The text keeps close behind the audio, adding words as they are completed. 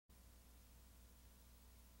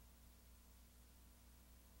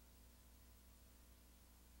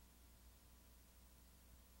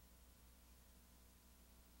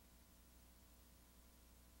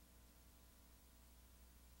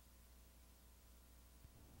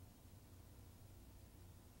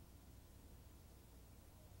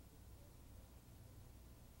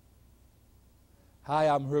Hi,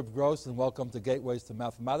 I'm Herb Gross, and welcome to Gateways to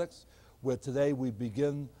Mathematics, where today we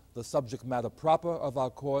begin the subject matter proper of our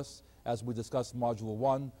course as we discuss Module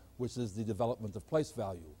 1, which is the development of place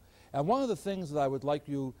value. And one of the things that I would like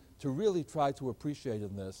you to really try to appreciate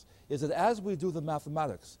in this is that as we do the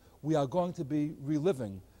mathematics, we are going to be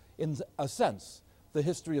reliving, in a sense, the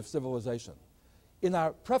history of civilization. In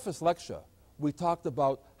our preface lecture, we talked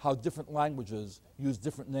about how different languages use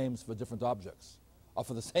different names for different objects, or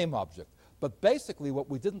for the same object. But basically what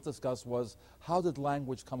we didn't discuss was how did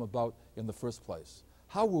language come about in the first place?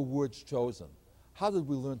 How were words chosen? How did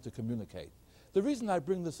we learn to communicate? The reason I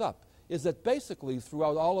bring this up is that basically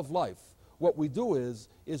throughout all of life, what we do is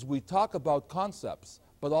we talk about concepts,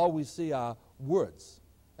 but all we see are words.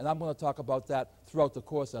 And I'm going to talk about that throughout the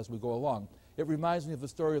course as we go along. It reminds me of the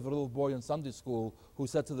story of the little boy in Sunday school who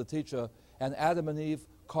said to the teacher, and Adam and Eve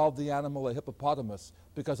called the animal a hippopotamus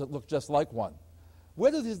because it looked just like one. Where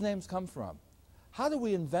do these names come from? How do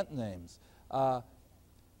we invent names?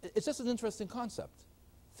 It's just an interesting concept.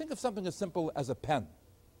 Think of something as simple as a pen.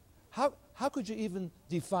 How could you even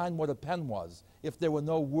define what a pen was if there were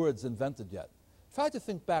no words invented yet? Try to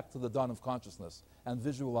think back to the dawn of consciousness and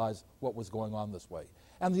visualize what was going on this way.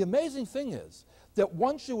 And the amazing thing is that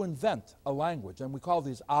once you invent a language, and we call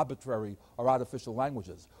these arbitrary or artificial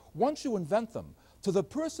languages, once you invent them, to the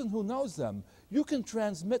person who knows them, you can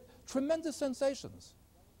transmit tremendous sensations.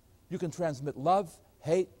 You can transmit love,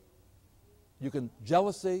 hate, you can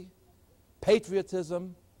jealousy,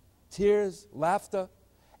 patriotism, tears, laughter,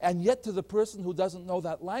 and yet to the person who doesn't know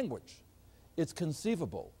that language, it's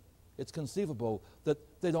conceivable that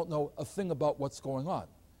they don't know a thing about what's going on.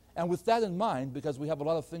 And with that in mind, because we have a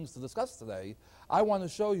lot of things to discuss today, I want to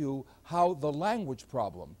show you how the language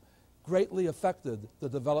problem greatly affected the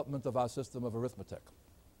development of our system of arithmetic.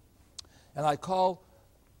 And I call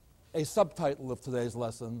a subtitle of today's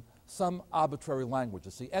lesson, Some Arbitrary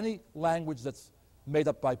Languages. See, any language that's made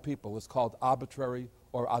up by people is called arbitrary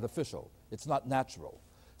or artificial. It's not natural.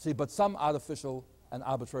 See, but some artificial and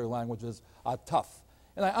arbitrary languages are tough.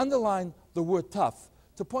 And I underline the word tough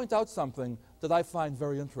to point out something that I find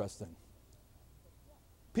very interesting.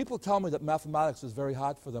 People tell me that mathematics is very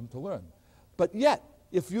hard for them to learn. But yet,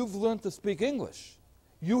 if you've learned to speak English,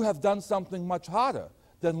 you have done something much harder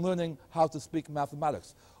than learning how to speak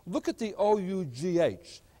mathematics. Look at the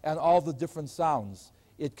O-U-G-H and all the different sounds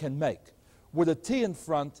it can make. With a T in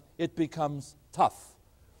front, it becomes tough.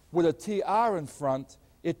 With a TR in front,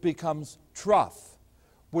 it becomes trough.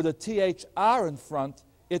 With a THR in front,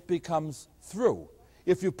 it becomes through.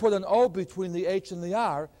 If you put an O between the H and the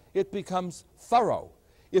R, it becomes thorough.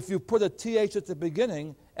 If you put a TH at the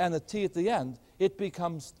beginning and a T at the end, it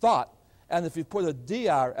becomes thought. And if you put a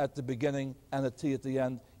DR at the beginning and a T at the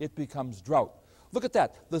end, it becomes drought. Look at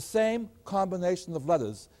that. The same combination of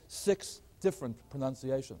letters, 6 different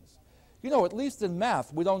pronunciations. You know, at least in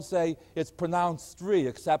math, we don't say it's pronounced 3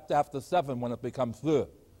 except after 7 when it becomes 3.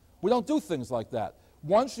 We don't do things like that.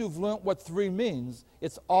 Once you've learned what 3 means,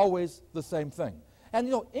 it's always the same thing. And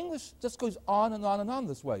you know, English just goes on and on and on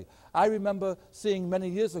this way. I remember seeing many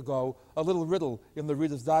years ago a little riddle in the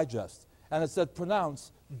Reader's Digest, and it said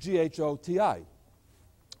pronounce G-H-O-T-I,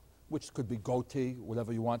 which could be goatee,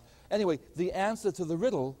 whatever you want. Anyway, the answer to the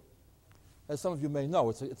riddle, as some of you may know,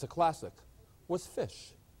 it's a classic, was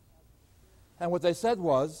fish. And what they said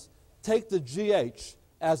was, take the G-H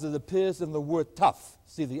as it appears in the word tough,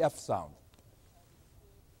 see the F sound.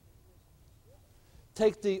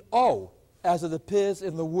 Take the O as it appears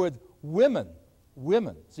in the word women,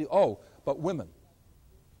 women, see O, but women.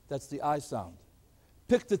 That's the I sound.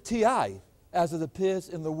 Pick the TI as it appears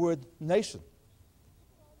in the word nation.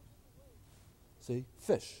 See,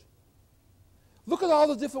 fish. Look at all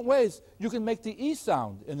the different ways you can make the E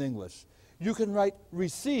sound in English. You can write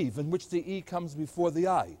receive, in which the E comes before the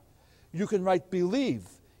I. You can write believe,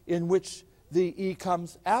 in which the E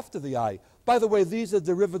comes after the I. By the way, these are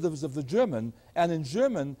derivatives of the German, and in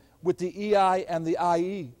German, with the EI and the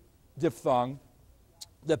IE diphthong,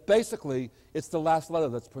 that basically it's the last letter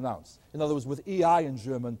that's pronounced. In other words, with EI in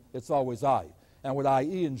German, it's always I. And with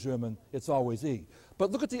IE in German, it's always E.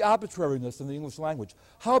 But look at the arbitrariness in the English language.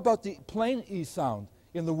 How about the plain E sound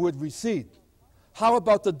in the word recede? How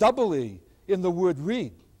about the double E in the word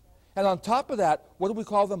read? And on top of that, what do we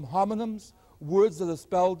call them? Homonyms? Words that are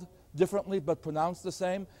spelled differently but pronounced the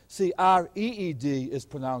same. See, R-E-E-D is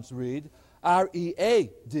pronounced read.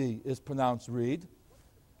 R-E-A-D is pronounced read.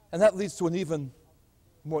 And that leads to an even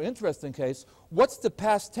more interesting case. What's the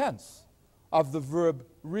past tense of the verb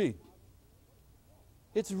read?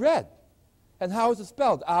 It's read. And how is it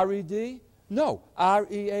spelled? R-E-D? No,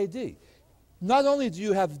 R-E-A-D. Not only do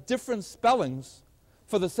you have different spellings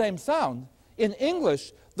for the same sound, In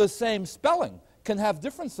English, the same spelling can have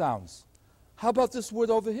different sounds. How about this word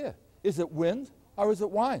over here? Is it wind or is it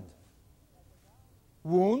wind?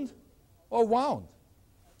 Wound or wound?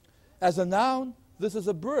 As a noun, this is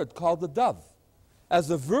a bird called the dove. As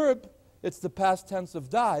a verb, it's the past tense of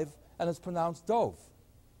dive, and it's pronounced dove.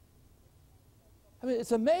 I mean,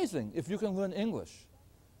 it's amazing if you can learn English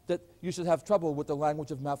that you should have trouble with the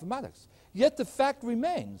language of mathematics. Yet the fact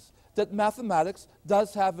remains that mathematics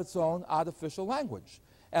does have its own artificial language.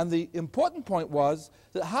 And the important point was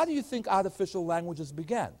that how do you think artificial languages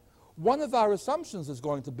began? One of our assumptions is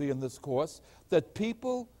going to be in this course that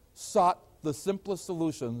people sought the simplest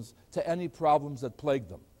solutions to any problems that plagued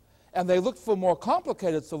them. And they looked for more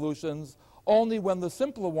complicated solutions only when the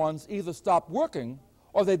simpler ones either stopped working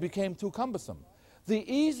or they became too cumbersome. The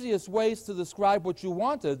easiest ways to describe what you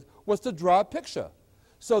wanted was to draw a picture.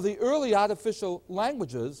 So the early artificial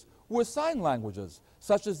languages were sign languages,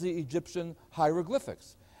 such as the Egyptian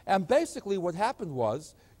hieroglyphics. And basically what happened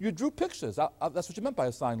was you drew pictures. That's what you meant by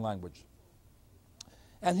a sign language.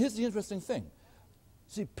 And here's the interesting thing.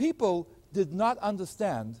 See, people did not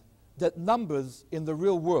understand that numbers in the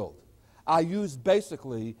real world are used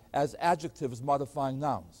basically as adjectives modifying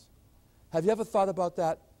nouns. Have you ever thought about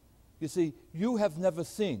that? You see, you have never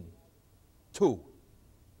seen 2.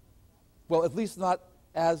 Well, at least not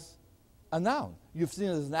as a noun. You've seen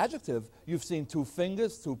it as an adjective. You've seen 2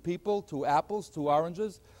 fingers, 2 people, 2 apples, 2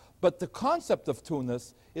 oranges. But the concept of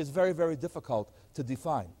two-ness is very, very difficult to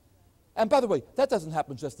define. And by the way, that doesn't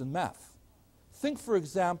happen just in math. Think, for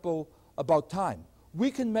example, about time.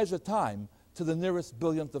 We can measure time to the nearest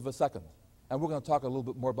billionth of a second. And we're going to talk a little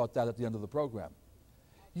bit more about that at the end of the program.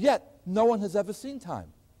 Yet, no one has ever seen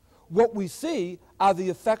time. What we see are the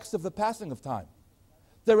effects of the passing of time.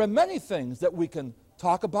 There are many things that we can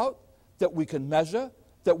talk about, that we can measure,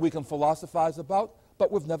 that we can philosophize about,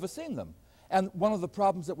 but we've never seen them. And one of the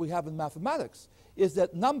problems that we have in mathematics is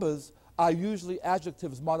that numbers are usually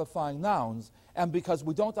adjectives modifying nouns, and because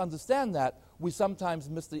we don't understand that, we sometimes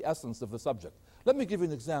miss the essence of the subject. Let me give you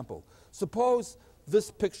an example. Suppose this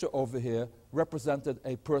picture over here represented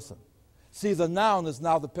a person. See, the noun is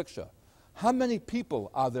now the picture. How many people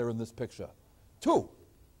are there in this picture? 2.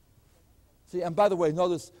 See, and by the way,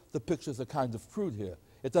 notice the pictures are kind of crude here.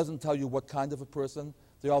 It doesn't tell you what kind of a person.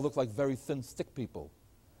 They all look like very thin stick people.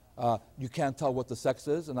 You can't tell what the sex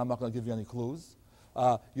is, and I'm not going to give you any clues.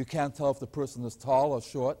 You can't tell if the person is tall or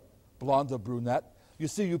short, blonde or brunette. You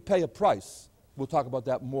see, you pay a price. We'll talk about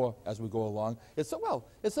that more as we go along. It's sort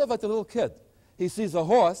of like the little kid. He sees a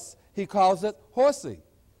horse, he calls it horsey.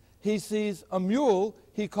 He sees a mule,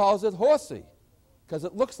 he calls it horsey, because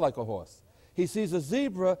it looks like a horse. He sees a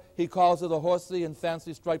zebra, he calls it a horsey in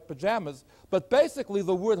fancy striped pajamas. But basically,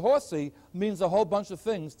 the word horsey means a whole bunch of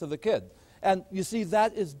things to the kid. And you see,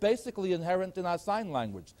 that is basically inherent in our sign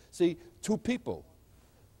language. See, 2 people.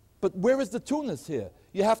 But where is the two-ness here?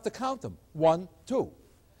 You have to count them. 1, 2.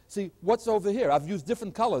 See, what's over here? I've used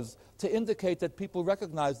different colors to indicate that people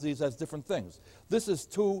recognize these as different things. This is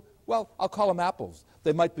 2, well, I'll call them apples.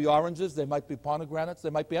 They might be oranges, they might be pomegranates, they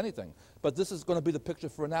might be anything. But this is going to be the picture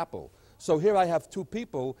for an apple. So here I have 2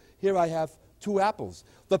 people, here I have 2 apples.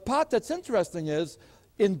 The part that's interesting is,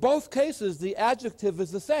 in both cases, the adjective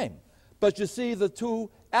is the same. But you see, the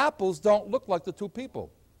 2 apples don't look like the 2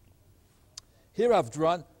 people. Here I've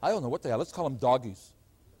drawn, I don't know what they are, let's call them doggies.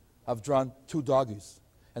 I've drawn 2 doggies.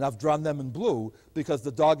 And I've drawn them in blue because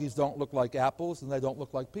the doggies don't look like apples and they don't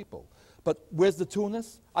look like people. But where's the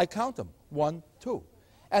two-ness? I count them. 1, 2.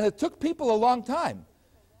 And it took people a long time.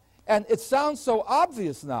 And it sounds so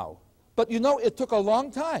obvious now. But you know, it took a long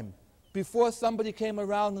time before somebody came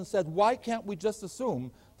around and said, why can't we just assume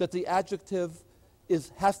that the adjective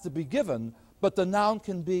has to be given, but the noun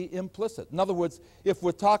can be implicit? In other words, if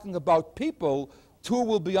we're talking about people, 2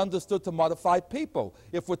 will be understood to modify people.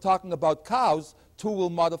 If we're talking about cows, 2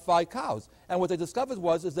 will modify cows. And what they discovered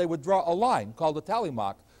was they would draw a line called a tally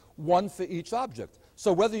mark, 1 for each object.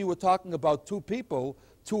 So whether you were talking about 2 people,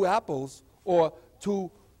 2 apples, or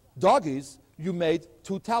 2 doggies, you made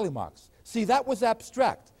 2 tally marks. See, that was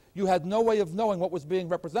abstract. You had no way of knowing what was being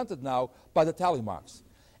represented now by the tally marks.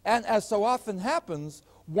 And as so often happens,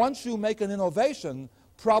 once you make an innovation,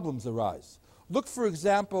 problems arise. Look, for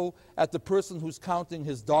example, at the person who's counting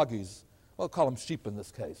his doggies. We'll call them sheep in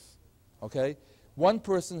this case. Okay? One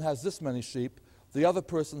person has this many sheep, the other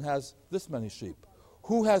person has this many sheep.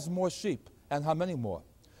 Who has more sheep and how many more?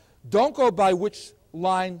 Don't go by which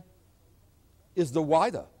line is the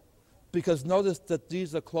wider, because notice that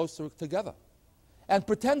these are closer together. And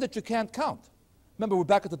pretend that you can't count. Remember, we're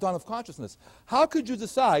back at the dawn of consciousness. How could you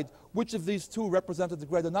decide which of these 2 represented the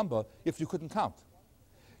greater number if you couldn't count?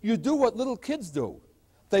 you do what little kids do.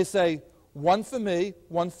 They say, one for me,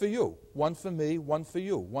 one for you. One for me, one for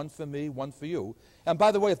you. One for me, one for you. And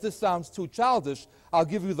by the way, if this sounds too childish, I'll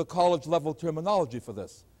give you the college-level terminology for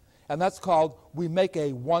this. And that's called, we make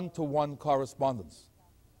a one-to-one correspondence.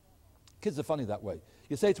 Kids are funny that way.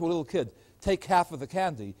 You say to a little kid, take half of the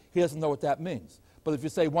candy, he doesn't know what that means. But if you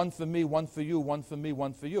say one for me, one for you, one for me,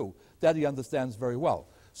 one for you, that he understands very well.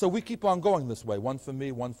 So we keep on going this way. One for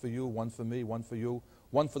me, one for you, one for me, one for you.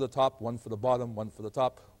 One for the top, one for the bottom, one for the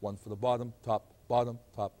top, one for the bottom, top, bottom,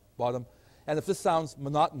 top, bottom. And if this sounds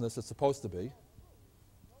monotonous, it's supposed to be,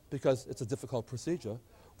 because it's a difficult procedure.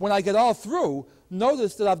 When I get all through,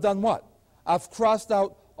 notice that I've done what? I've crossed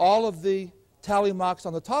out all of the tally marks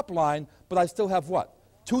on the top line, but I still have what?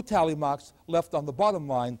 2 tally marks left on the bottom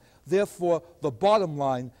line. Therefore, the bottom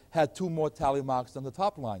line had 2 more tally marks than the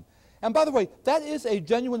top line. And by the way, that is a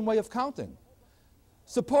genuine way of counting.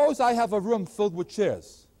 Suppose I have a room filled with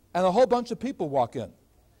chairs, and a whole bunch of people walk in,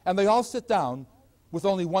 and they all sit down with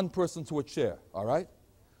only one person to a chair, all right?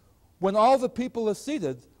 When all the people are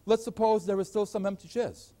seated, let's suppose there are still some empty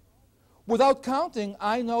chairs. Without counting,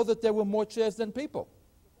 I know that there were more chairs than people.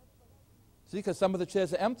 See, because some of the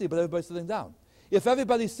chairs are empty, but everybody's sitting down. If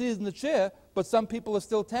everybody's seated in the chair, but some people are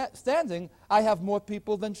still standing, I have more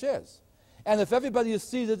people than chairs. And if everybody is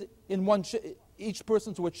seated in one chair, each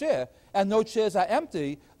person to a chair, and no chairs are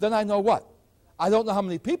empty, then I know what? I don't know how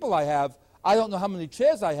many people I have, I don't know how many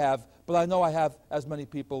chairs I have, but I know I have as many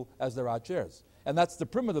people as there are chairs. And that's the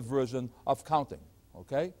primitive version of counting,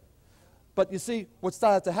 okay? But you see, what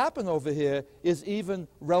started to happen over here is even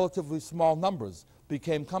relatively small numbers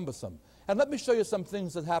became cumbersome. And let me show you some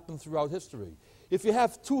things that happened throughout history. If you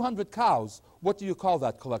have 200 cows, what do you call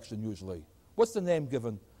that collection usually? What's the name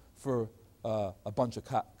given for a bunch of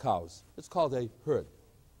cows? It's called a herd.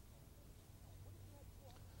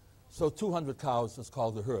 So 200 cows is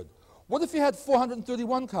called a herd. What if you had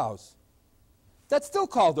 431 cows? That's still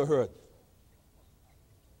called a herd.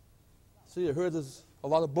 See, a herd is a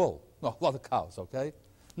lot of bull. No, a lot of cows, okay?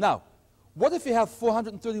 Now, what if you have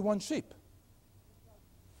 431 sheep?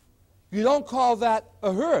 You don't call that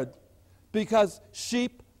a herd because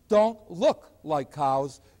sheep don't look like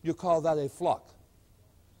cows. You call that a flock.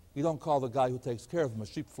 You don't call the guy who takes care of them a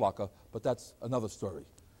sheep flocker, but that's another story.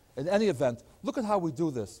 In any event, look at how we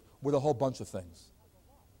do this with a whole bunch of things.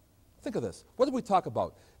 Think of this. What did we talk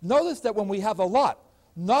about? Notice that when we have a lot,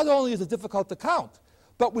 not only is it difficult to count,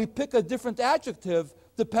 but we pick a different adjective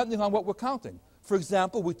depending on what we're counting. For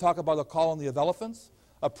example, we talk about a colony of elephants,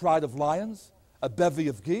 a pride of lions, a bevy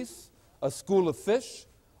of geese, a school of fish,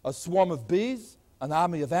 a swarm of bees, an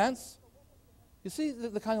army of ants. You see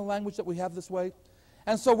the kind of language that we have this way?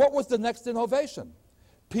 And so what was the next innovation?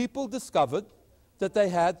 People discovered that they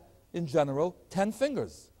had, in general, 10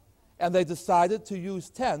 fingers. And they decided to use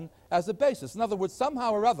 10 as a basis. In other words,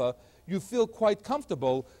 somehow or other, you feel quite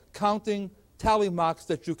comfortable counting tally marks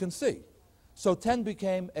that you can see. So 10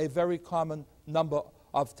 became a very common number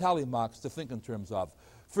of tally marks to think in terms of.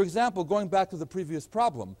 For example, going back to the previous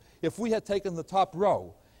problem, if we had taken the top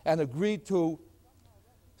row and agreed to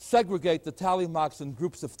segregate the tally marks in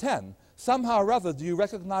groups of 10, somehow or other, do you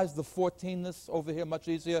recognize the 14ness over here much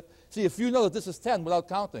easier? See, if you know that this is 10 without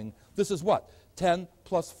counting, this is what? 10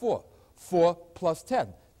 plus 4. 4 plus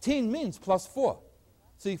 10. Teen means plus 4.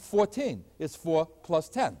 See, 14 is 4 plus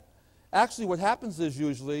 10. Actually, what happens is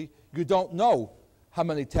usually you don't know how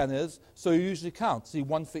many 10 is, so you usually count. See,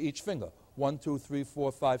 1 for each finger. 1, 2, 3,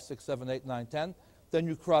 4, 5, 6, 7, 8, 9, 10. Then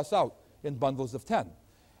you cross out in bundles of 10.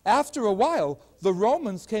 After a while, the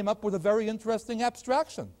Romans came up with a very interesting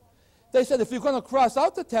abstraction. They said, if you're going to cross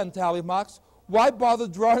out the 10 tally marks, why bother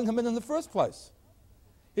drawing them in the first place?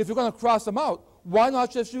 If you're going to cross them out, why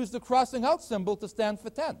not just use the crossing out symbol to stand for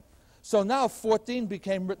 10? So now 14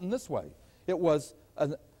 became written this way. It was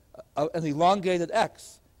an elongated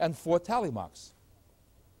X and 4 tally marks.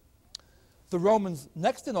 The Romans'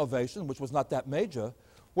 next innovation, which was not that major,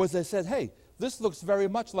 was they said, hey, this looks very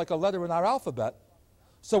much like a letter in our alphabet.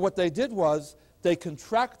 So what they did was they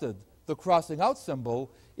contracted the crossing out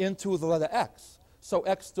symbol into the letter X. So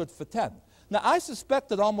X stood for 10. Now, I suspect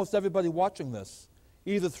that almost everybody watching this,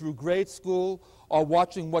 either through grade school or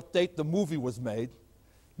watching what date the movie was made,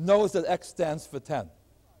 knows that X stands for 10.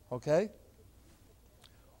 Okay?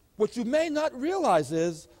 What you may not realize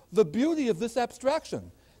is the beauty of this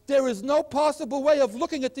abstraction. There is no possible way of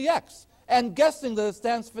looking at the X and guessing that it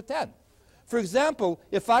stands for 10. For example,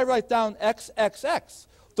 if I write down XXX,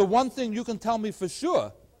 the one thing you can tell me for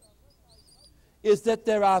sure is that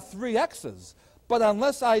there are 3 X's. But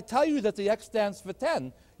unless I tell you that the X stands for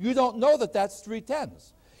 10, you don't know that that's 3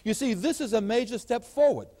 10s. You see, this is a major step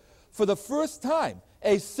forward. For the first time,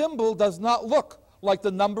 a symbol does not look like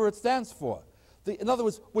the number it stands for. In other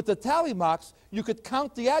words, with the tally marks, you could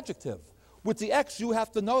count the adjective. With the X, you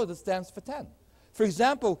have to know that it stands for 10. For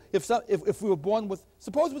example, if we were born with,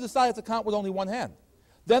 suppose we decided to count with only one hand,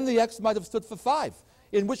 then the X might have stood for 5,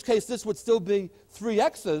 in which case this would still be 3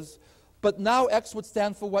 X's, but now X would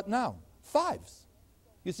stand for what now? 5s.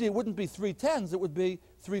 You see, it wouldn't be 3 10s, it would be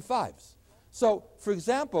 3 5s. So, for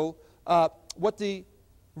example, what the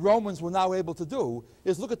Romans were now able to do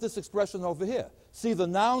is look at this expression over here. See, the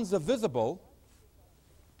nouns are visible,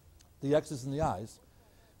 the X's and the I's.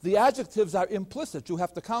 The adjectives are implicit, you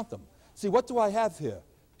have to count them. See, what do I have here?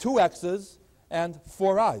 2 X's and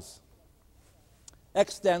 4 I's.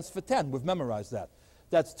 X stands for 10, we've memorized that.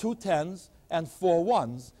 That's 2 10s and 4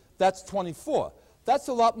 1s, that's 24. That's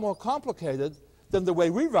a lot more complicated than the way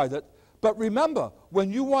we write it, but remember,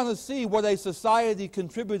 when you want to see what a society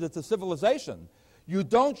contributed to civilization, you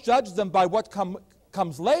don't judge them by what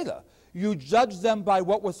comes later. You judge them by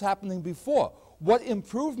what was happening before. What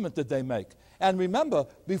improvement did they make? And remember,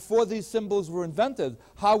 before these symbols were invented,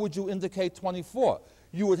 how would you indicate 24?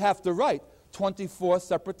 You would have to write 24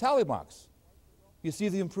 separate tally marks. You see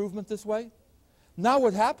the improvement this way? Now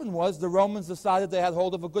what happened was the Romans decided they had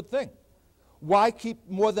hold of a good thing. Why keep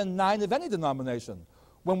more than 9 of any denomination?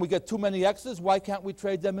 When we get too many X's, why can't we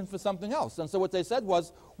trade them in for something else? And so what they said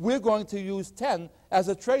was, we're going to use 10 as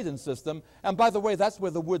a trade-in system. And by the way, that's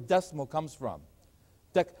where the word decimal comes from.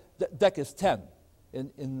 Dec is 10.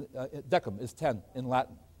 Decum is 10 in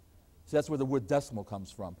Latin. So that's where the word decimal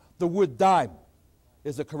comes from. The word dime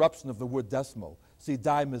is a corruption of the word decimal. See,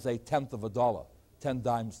 dime is a tenth of a dollar, 10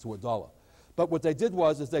 dimes to a dollar. But what they did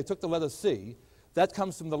was they took the letter C, that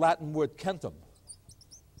comes from the Latin word centum,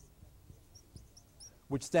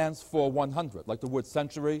 which stands for 100, like the word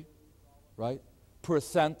century, right? Per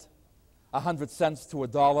cent, 100 cents to a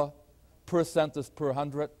dollar, per cent is per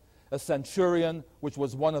 100. A centurion, which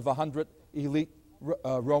was one of 100 elite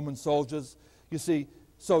Roman soldiers. You see,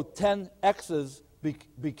 so 10 X's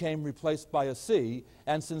became replaced by a C,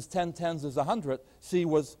 and since 10 tens is 100, C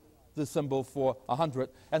was the symbol for 100.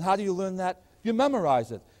 And how do you learn that? You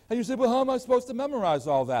memorize it. And you say, well, how am I supposed to memorize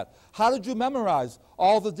all that? How did you memorize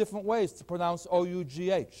all the different ways to pronounce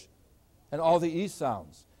O-U-G-H and all the E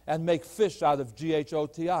sounds and make fish out of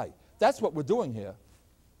G-H-O-T-I? That's what we're doing here.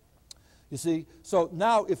 You see, so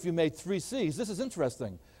now if you made 3 C's, this is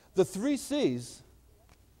interesting. The 3 C's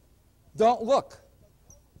don't look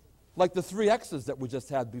like the 3 X's that we just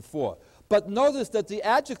had before. But notice that the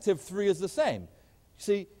adjective 3 is the same.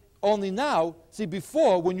 See, only now, see,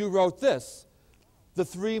 before when you wrote this, the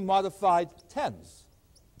 3 modified tens.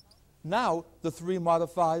 Now the 3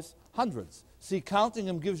 modifies hundreds. See, counting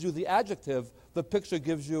them gives you the adjective, the picture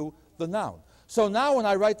gives you the noun. So now when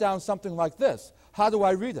I write down something like this, how do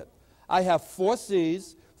I read it? I have 4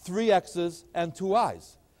 C's, 3 X's, and 2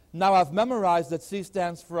 I's. Now I've memorized that C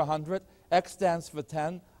stands for 100, X stands for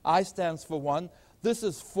 10, I stands for 1. This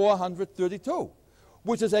is 432,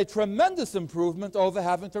 which is a tremendous improvement over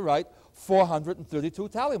having to write 432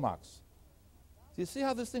 tally marks. Do you see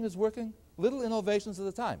how this thing is working? Little innovations at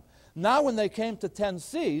a time. Now when they came to 10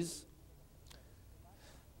 C's,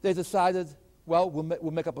 they decided, well,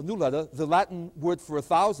 we'll make up a new letter. The Latin word for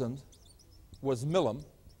 1,000 was millum.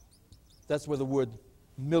 That's where the word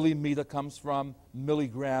millimeter comes from,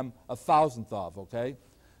 milligram, 1,000th of, okay?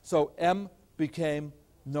 So M became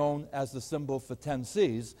known as the symbol for 10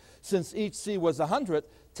 C's. Since each C was 100,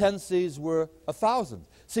 10 C's were 1,000.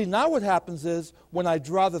 See, now what happens is, when I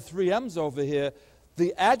draw the 3 M's over here,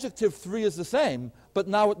 the adjective 3 is the same, but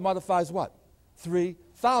now it modifies what?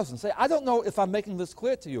 3,000. Say, I don't know if I'm making this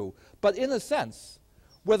clear to you, but in a sense,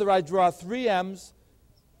 whether I draw 3 M's,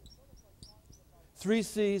 3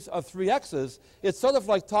 C's, or 3 X's, it's sort of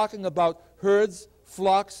like talking about herds,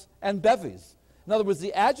 flocks, and bevies. In other words,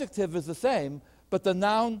 the adjective is the same, but the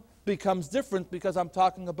noun becomes different because I'm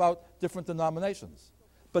talking about different denominations.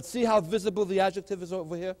 But see how visible the adjective is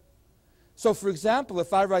over here? So for example,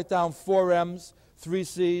 if I write down 4 M's, 3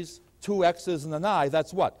 C's, 2 X's, and an I,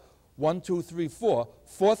 that's what? 1, 2, 3, 4,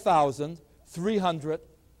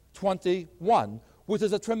 4,321, which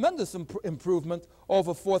is a tremendous improvement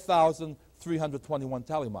over 4,321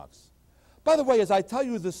 tally marks. By the way, as I tell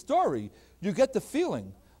you this story, you get the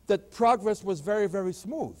feeling that progress was very, very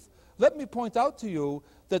smooth. Let me point out to you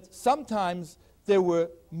that sometimes there were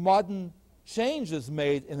modern changes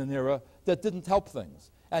made in an era that didn't help things,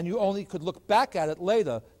 and you only could look back at it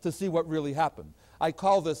later to see what really happened. I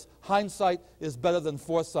call this hindsight is better than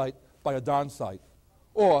foresight by a darn sight,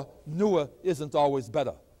 or newer isn't always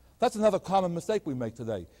better. That's another common mistake we make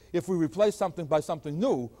today. If we replace something by something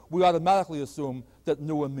new, we automatically assume that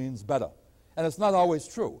newer means better. and it's not always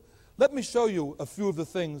true. Let me show you a few of the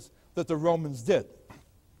things that the Romans did.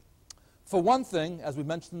 For one thing, as we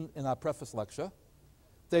mentioned in our preface lecture,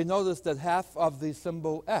 they noticed that half of the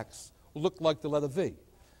symbol x looked like the letter v.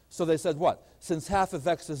 So they said what? Since half of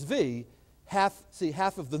x is v, half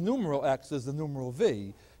of the numeral x is the numeral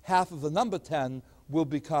v, half of the number 10 will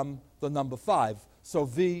become the number 5. So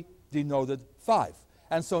v denoted 5.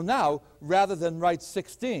 And so now, rather than write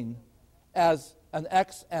 16 as an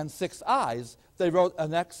x and 6 i's, they wrote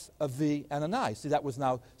an x, a v, and an I. See, that was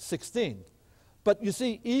now 16. But you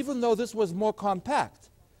see, even though this was more compact,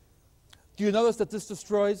 do you notice that this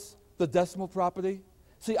destroys the decimal property?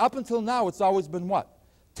 See, up until now, it's always been what?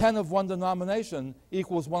 10 of one denomination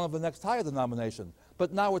equals 1 of the next higher denomination.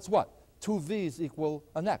 But now it's what? 2 v's equal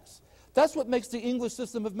an x. That's what makes the English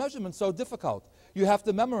system of measurement so difficult. You have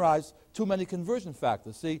to memorize too many conversion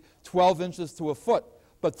factors. See, 12 inches to a foot,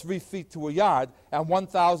 but 3 feet to a yard, and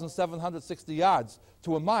 1,760 yards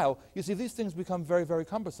to a mile. You see, these things become very, very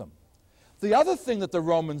cumbersome. The other thing that the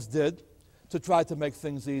Romans did to try to make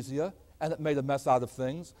things easier, and it made a mess out of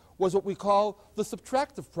things, was what we call the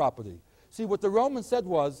subtractive property. See, what the Romans said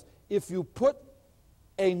was, if you put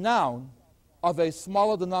a noun of a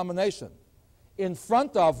smaller denomination in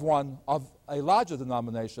front of one of a larger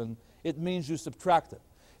denomination, it means you subtract it.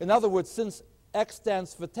 In other words, since x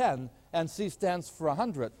stands for 10 and c stands for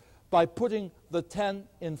 100, by putting the 10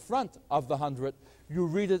 in front of the 100, you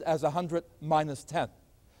read it as 100 minus 10.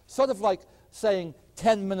 Sort of like saying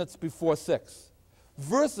 10 minutes before 6.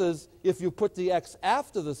 Versus if you put the x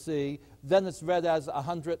after the c, then it's read as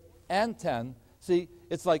 110. See,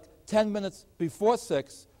 it's like 10 minutes before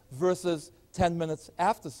 6 versus 10 minutes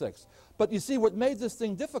after 6. But you see, what made this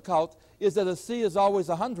thing difficult is that a c is always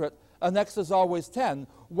 100, an x is always 10.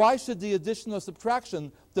 Why should the addition or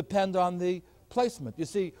subtraction depend on the placement? You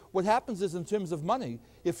see, what happens is, in terms of money,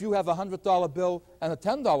 if you have a $100 bill and a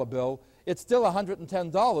 $10 bill, it's still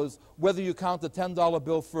 $110 whether you count the $10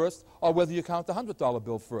 bill first or whether you count the $100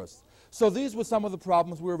 bill first. So these were some of the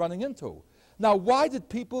problems we were running into. Now, why did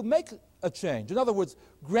people make a change? In other words,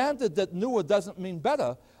 granted that newer doesn't mean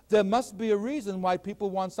better, there must be a reason why people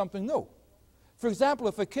want something new. For example,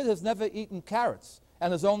 if a kid has never eaten carrots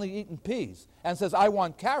and has only eaten peas and says, I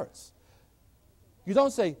want carrots, you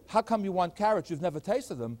don't say, how come you want carrots? You've never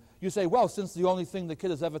tasted them. You say, well, since the only thing the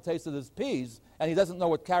kid has ever tasted is peas and he doesn't know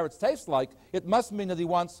what carrots taste like, it must mean that he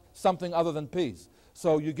wants something other than peas.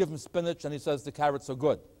 So you give him spinach and he says the carrots are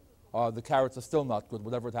good. Or the carrots are still not good,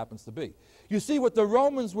 whatever it happens to be. You see, what the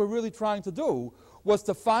Romans were really trying to do was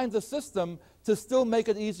to find a system to still make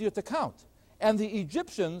it easier to count. And the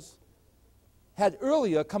Egyptians had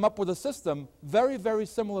earlier come up with a system very, very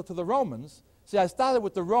similar to the Romans. See, I started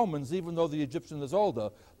with the Romans, even though the Egyptian is older,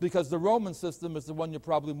 because the Roman system is the one you're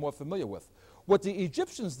probably more familiar with. What the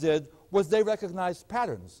Egyptians did was they recognized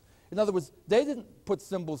patterns. In other words, they didn't put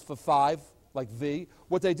symbols for 5, like V.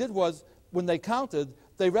 What they did was, when they counted,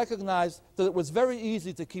 they recognized that it was very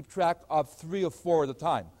easy to keep track of 3 or 4 at a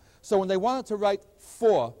time. So when they wanted to write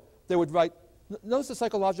 4, they would write, notice the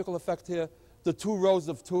psychological effect here, the 2 rows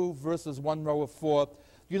of 2 versus 1 row of 4.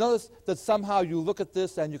 You notice that somehow you look at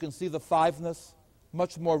this and you can see the 5-ness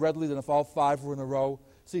much more readily than if all 5 were in a row.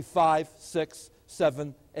 See 5, 6,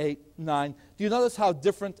 7, 8, 9. Do you notice how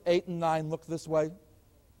different 8 and 9 look this way?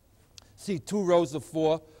 See 2 rows of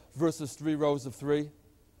 4 versus 3 rows of 3.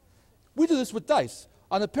 We do this with dice.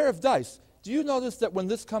 On a pair of dice, do you notice that when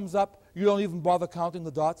this comes up, you don't even bother counting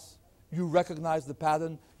the dots? You recognize the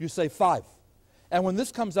pattern. You say 5. And when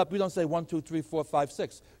this comes up, you don't say 1, 2, 3, 4, 5,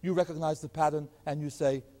 6. You recognize the pattern and you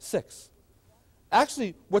say 6.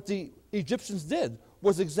 Actually, what the Egyptians did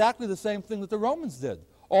was exactly the same thing that the Romans did.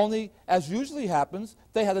 Only, as usually happens,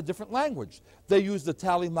 they had a different language. They used the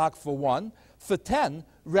tally mark for 1. For 10,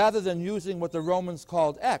 rather than using what the Romans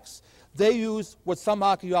called X, they used what some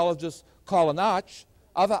archaeologists call an arch,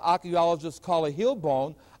 other archaeologists call a heel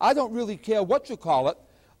bone. I don't really care what you call it.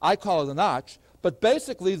 I call it an arch. But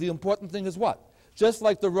basically, the important thing is what? Just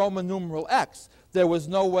like the Roman numeral X, there was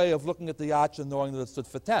no way of looking at the arch and knowing that it stood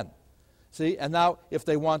for 10. See, and now if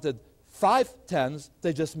they wanted 5 tens,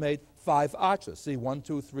 they just made 5 arches. See, 1,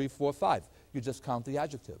 2, 3, 4, 5. You just count the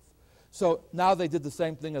adjective. So now they did the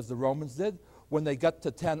same thing as the Romans did. When they got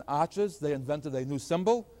to 10 arches, they invented a new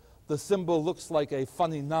symbol. The symbol looks like a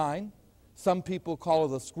funny 9. Some people call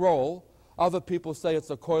it a scroll. Other people say it's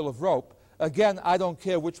a coil of rope. Again, I don't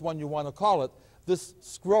care which one you want to call it. This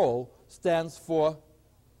scroll stands for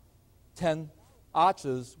 10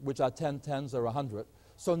 arches, which are 10 tens or 100.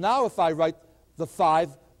 So now if I write the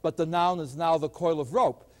 5, but the noun is now the coil of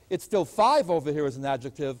rope, it's still 5 over here as an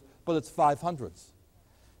adjective, but it's 500s.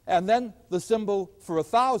 And then the symbol for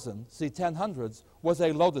 1,000, see 10 hundreds, was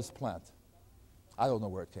a lotus plant. I don't know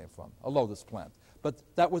where it came from, a lotus plant. But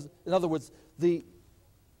that was, in other words, the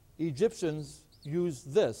Egyptians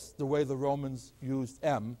used this the way the Romans used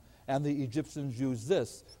M, and the Egyptians used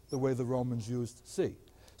this the way the Romans used C.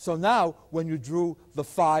 So now, when you drew the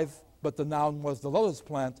 5, but the noun was the lotus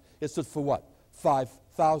plant, it stood for what?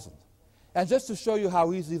 5,000. And just to show you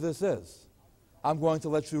how easy this is, I'm going to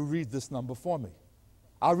let you read this number for me.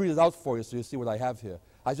 I'll read it out for you so you see what I have here.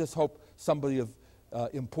 I just hope somebody of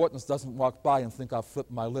importance doesn't walk by and think I'll flip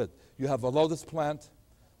my lid. You have a lotus plant,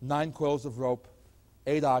 9 coils of rope,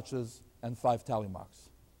 8 arches, and 5 tally marks.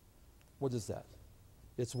 What is that?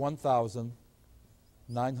 It's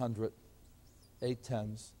 1,900, 8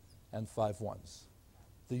 tens, and 5 ones.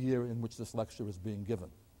 The year in which this lecture is being given,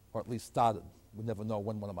 or at least started. We never know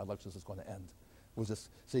when one of my lectures is going to end. Was this,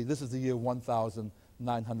 see, this is the year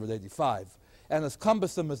 1,985. And as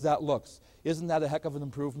cumbersome as that looks, isn't that a heck of an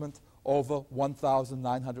improvement over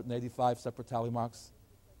 1,985 separate tally marks?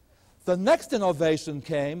 The next innovation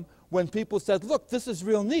came when people said, look, this is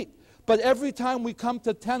real neat, but every time we come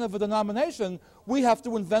to 10 of a denomination, we have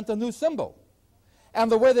to invent a new symbol. And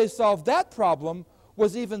the way they solved that problem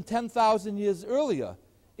was even 10,000 years earlier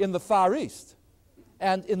in the Far East.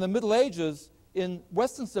 And in the Middle Ages, in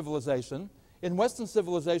Western civilization,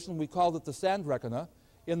 we called it the sand reckoner.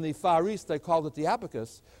 In the Far East, they called it the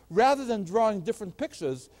abacus. Rather than drawing different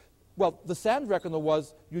pictures, well, the sand reckoner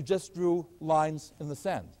was you just drew lines in the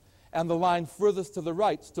sand. And the line furthest to the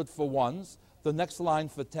right stood for ones, the next line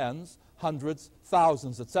for tens, hundreds,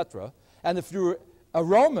 thousands, etc. And if you were a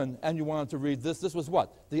Roman and you wanted to read this, this was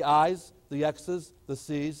what? The I's, the X's, the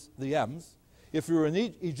C's, the M's. If you were an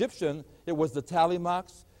Egyptian, it was the tally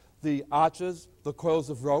marks, the arches, the coils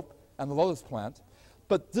of rope, and the lotus plant.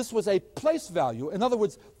 But this was a place value. In other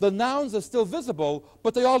words, the nouns are still visible,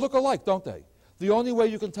 but they all look alike, don't they? The only way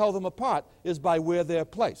you can tell them apart is by where they're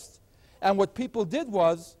placed. And what people did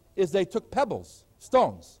is they took pebbles,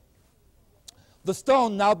 stones. The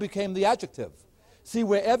stone now became the adjective. See,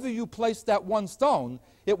 wherever you placed that one stone,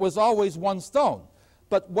 it was always one stone.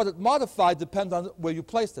 But what it modified depended on where you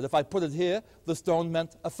placed it. If I put it here, the stone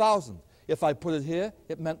meant 1,000. If I put it here,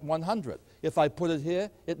 it meant 100. If I put it here,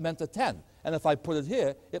 it meant a 10. And if I put it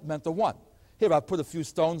here, it meant a 1. Here, I've put a few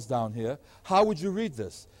stones down here. How would you read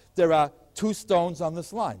this? There are 2 stones on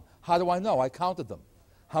this line. How do I know? I counted them.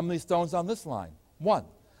 How many stones on this line? 1.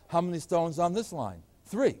 How many stones on this line?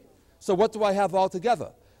 3. So what do I have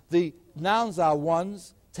altogether? The nouns are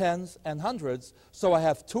ones, tens, and hundreds. So I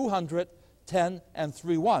have 200, 10, and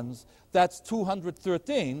 3 ones. That's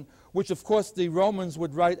 213, which of course the Romans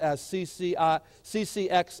would write as CCXIII,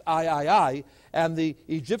 and the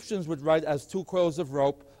Egyptians would write as 2 coils of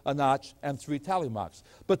rope, a notch, and 3 tally marks.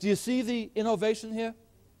 But do you see the innovation here?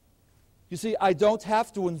 You see, I don't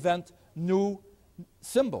have to invent new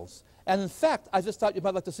symbols. And in fact, I just thought you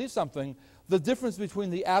might like to see something. The difference between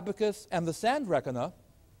the abacus and the sand reckoner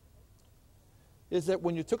is that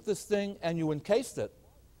when you took this thing and you encased it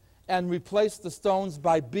and replaced the stones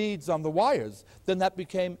by beads on the wires, then that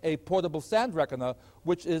became a portable sand reckoner,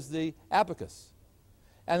 which is the abacus.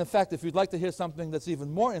 And in fact, if you'd like to hear something that's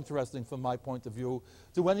even more interesting from my point of view,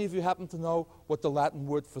 do any of you happen to know what the Latin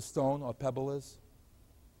word for stone or pebble is?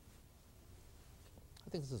 I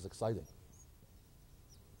think this is exciting.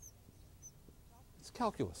 It's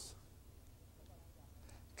calculus.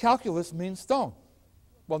 Calculus means stone.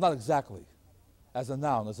 Well, not exactly. As a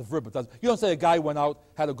noun, as a verb, it does. You don't say a guy went out,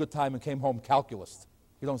 had a good time, and came home calculus.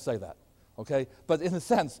 You don't say that, okay? But in a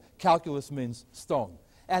sense, calculus means stone.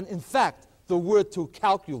 And in fact, the word to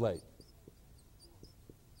calculate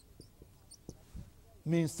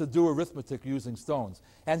means to do arithmetic using stones.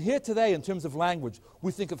 And here today, in terms of language,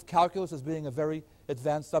 we think of calculus as being a very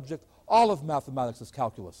advanced subject. All of mathematics is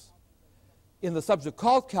calculus. In the subject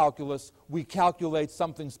called calculus, we calculate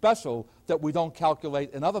something special that we don't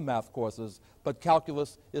calculate in other math courses, but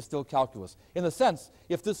calculus is still calculus. In a sense,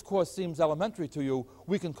 if this course seems elementary to you,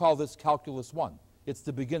 we can call this Calculus 1. It's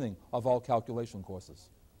the beginning of all calculation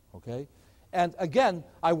courses, okay? And again,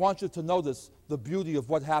 I want you to notice the beauty of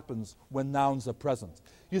what happens when nouns are present.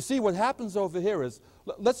 You see, what happens over here is,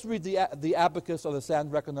 let's read the abacus or the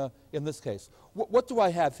sand reckoner in this case. What do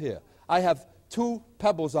I have here? I have 2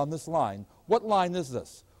 pebbles on this line. What line is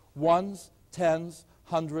this? Ones, tens,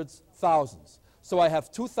 hundreds, thousands. So I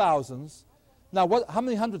have 2 thousands. Now, how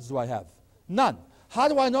many hundreds do I have? None. How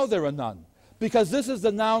do I know there are none? Because this is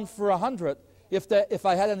the noun for 100. If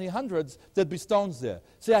I had any hundreds, there'd be stones there.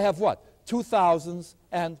 See, I have what? 2 thousands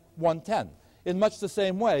and 1 10. In much the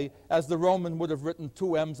same way as the Roman would have written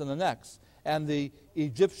 2 M's and an X, and the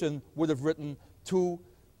Egyptian would have written 2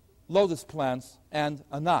 lotus plants, and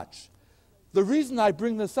a notch. The reason I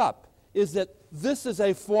bring this up is that this is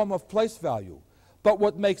a form of place value. But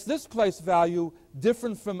what makes this place value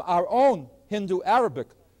different from our own Hindu-Arabic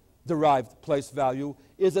derived place value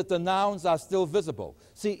is that the nouns are still visible.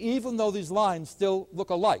 See, even though these lines still look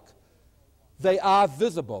alike, they are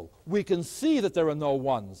visible. We can see that there are no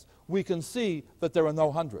ones. We can see that there are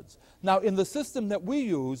no hundreds. Now, in the system that we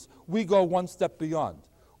use, we go one step beyond.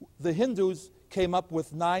 The Hindus came up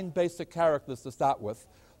with 9 basic characters to start with.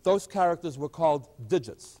 Those characters were called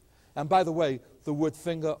digits. And by the way, the word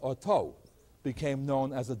finger or toe became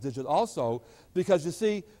known as a digit also, because you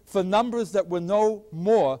see, for numbers that were no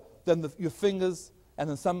more than your fingers and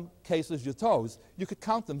in some cases your toes, you could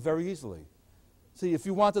count them very easily. See, if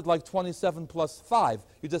you wanted like 27 plus 5,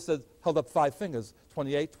 you just held up 5 fingers,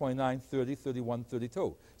 28, 29, 30, 31,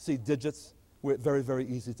 32. See, digits were very, very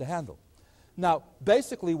easy to handle. Now,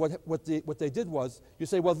 basically what they did was, you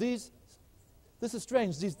say, well, this is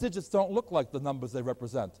strange. These digits don't look like the numbers they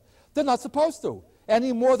represent. They're not supposed to,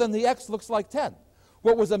 any more than the X looks like 10.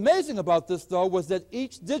 What was amazing about this, though, was that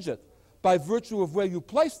each digit, by virtue of where you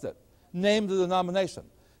placed it, named the denomination.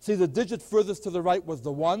 See, the digit furthest to the right was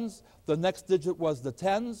the ones, the next digit was the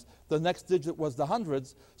tens, the next digit was the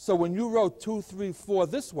hundreds. So when you wrote 2, 3, 4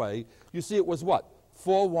 this way, you see it was what?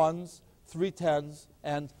 4 ones, 3 tens,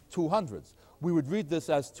 and 2 hundreds. We would read this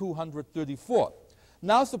as 234.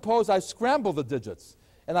 Now suppose I scramble the digits,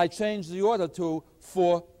 and I change the order to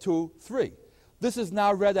 4, 2, 3. This is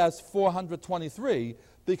now read as 423,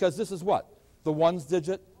 because this is what? The ones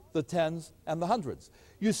digit, the tens, and the hundreds.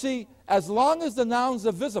 You see, as long as the nouns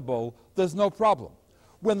are visible, there's no problem.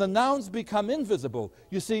 When the nouns become invisible,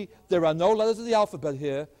 you see, there are no letters of the alphabet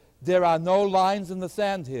here, there are no lines in the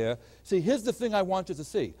sand here. See, here's the thing I want you to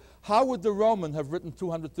see. How would the Roman have written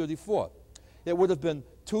 234? It would have been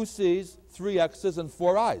 2 C's, 3 X's, and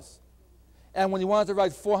 4 I's. And when you wanted to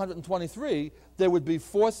write 423, there would be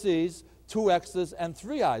 4 C's, 2 X's, and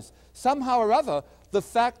 3 I's. Somehow or other, the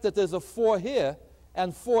fact that there's a 4 here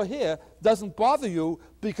and 4 here doesn't bother you,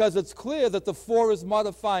 because it's clear that the 4 is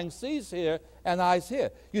modifying C's here and I's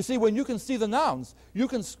here. You see, when you can see the nouns, you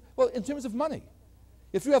can, well, in terms of money,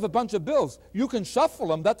 if you have a bunch of bills, you can shuffle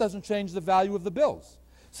them. That doesn't change the value of the bills.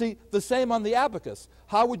 See, the same on the abacus.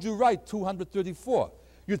 How would you write 234?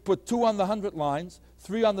 You'd put 2 on the hundred lines,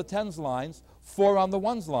 3 on the tens lines, 4 on the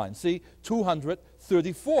ones line. See,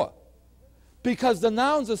 234. Because the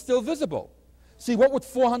nouns are still visible. See, what would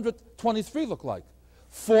 423 look like?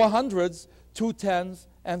 4 hundreds, 2 tens,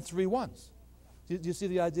 and 3 ones. Do you see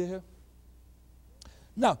the idea here?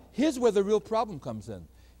 Now, here's where the real problem comes in.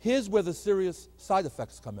 Here's where the serious side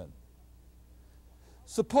effects come in.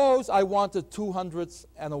 Suppose I wanted 2 hundredths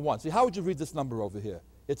and a 1. See, how would you read this number over here?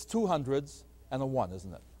 It's 2 hundredths and a 1,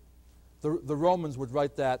 isn't it? The Romans would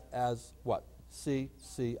write that as what?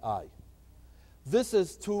 CCI. This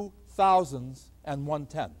is 2 thousands and 1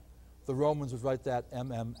 10. The Romans would write that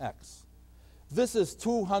MMX. This is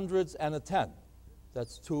 2 hundreds and a 10.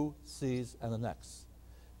 That's 2 C's and an X.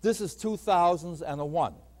 This is 2 thousands and a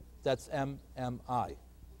 1. That's MMI.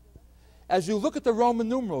 As you look at the Roman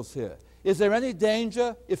numerals here, is there any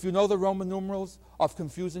danger, if you know the Roman numerals, of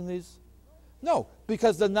confusing these? No,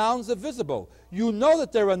 because the nouns are visible. You know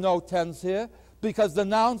that there are no 10s here, because the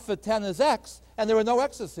noun for 10 is X, and there are no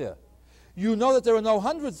X's here. You know that there are no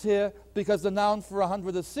hundreds here, because the noun for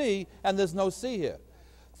 100 is C, and there's no C here.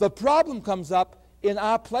 The problem comes up in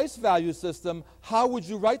our place value system. How would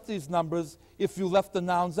you write these numbers if you left the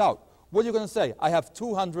nouns out? What are you going to say? I have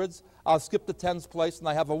 2 hundreds, I'll skip the tens place, and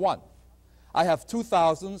I have a 1. I have 2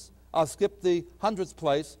 thousands, I'll skip the hundreds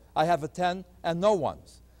place, I have a 10 and no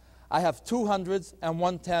ones. I have 2 hundreds and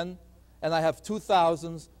 1 10, and I have 2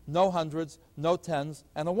 thousands, no hundreds, no tens,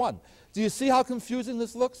 and a 1. Do you see how confusing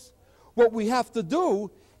this looks? What we have to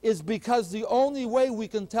do is, because the only way we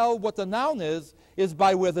can tell what the noun is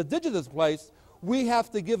by where the digit is placed, we have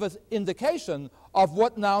to give an indication of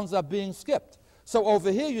what nouns are being skipped. So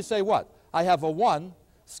over here you say what? I have a 1,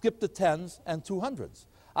 skip the tens and 2 hundreds.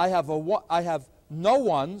 I have no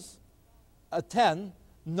ones, a 10,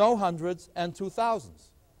 no hundreds, and 2 thousands.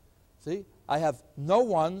 See? I have no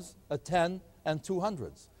ones, a 10, and 2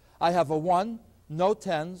 hundreds. I have a 1, no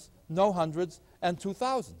tens, no hundreds, and 2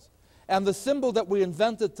 thousands. And the symbol that we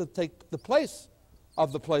invented to take the place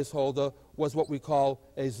of the placeholder was what we call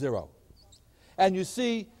a 0. And you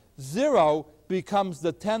see, 0 becomes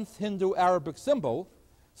the 10th Hindu-Arabic symbol.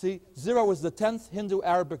 See, 0 is the 10th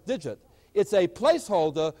Hindu-Arabic digit. It's a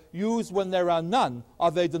placeholder used when there are none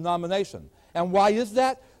of a denomination. And why is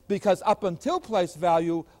that? Because up until place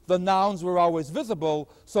value, the nouns were always visible,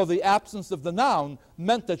 so the absence of the noun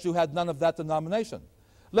meant that you had none of that denomination.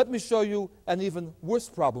 Let me show you an even worse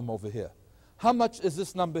problem over here. How much is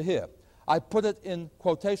this number here? I put it in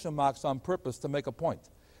quotation marks on purpose to make a point.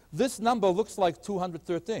 This number looks like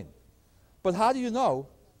 213. But how do you know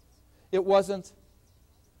it wasn't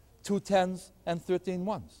 2 10s and 13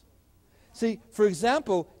 1s? See, for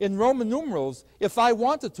example, in Roman numerals, if I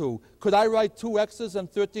wanted to, could I write 2 x's and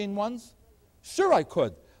 13 1s? Sure I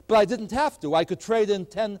could, but I didn't have to. I could trade in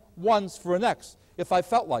 10 1s for an x if I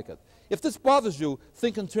felt like it. If this bothers you,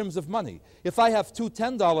 think in terms of money. If I have 2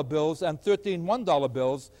 $10 bills and 13 $1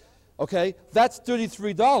 bills, okay, that's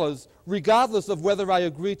 $33 regardless of whether I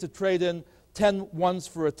agree to trade in 10 1s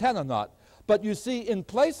for a 10 or not. But you see, in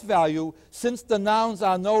place value, since the nouns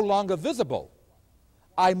are no longer visible,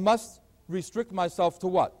 I must restrict myself to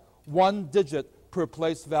what? 1 digit per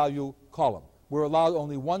place value column. We're allowed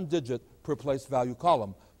only 1 digit per place value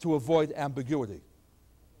column to avoid ambiguity.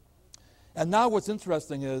 And now what's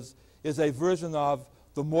interesting is a version of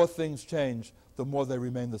the more things change, the more they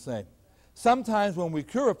remain the same. Sometimes when we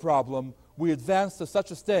cure a problem, we advance to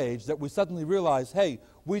such a stage that we suddenly realize, hey,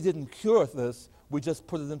 we didn't cure this, we just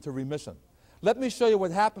put it into remission. Let me show you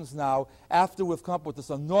what happens now after we've come up with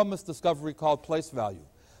this enormous discovery called place value.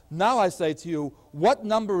 Now I say to you, what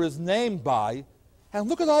number is named by, and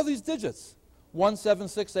look at all these digits,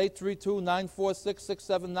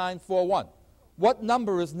 1768329466791. What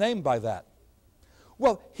number is named by that?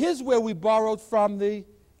 Well, here's where we borrowed from the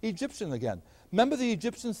Egyptian again. Remember the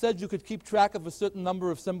Egyptian said you could keep track of a certain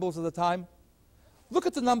number of symbols at a time? Look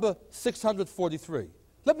at the number 643.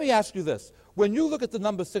 Let me ask you this. When you look at the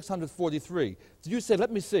number 643, do you say,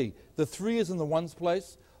 let me see, the 3 is in the 1's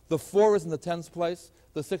place, the 4 is in the 10's place,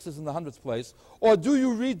 the 6 is in the 100's place, or do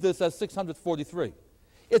you read this as 643?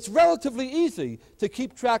 It's relatively easy to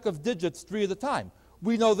keep track of digits 3 at a time.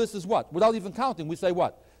 We know this is what? Without even counting, we say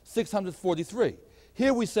what? 643.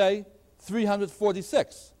 Here we say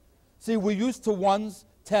 346. See, we're used to 1s,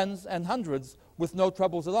 10s, and 100s with no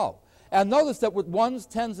troubles at all. And notice that with 1s,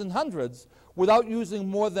 10s, and 100s, without using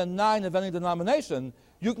more than 9 of any denomination,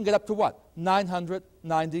 you can get up to what?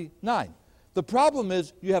 999. The problem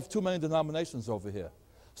is you have too many denominations over here.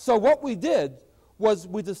 So what we did was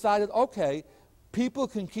we decided, okay, people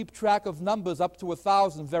can keep track of numbers up to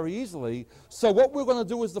 1,000 very easily. So what we're going to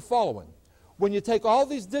do is the following. When you take all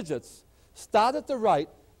these digits, start at the right,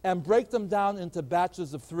 and break them down into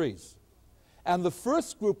batches of 3s. And the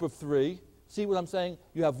first group of 3, see what I'm saying?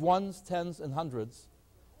 You have 1s, 10s, and 100s,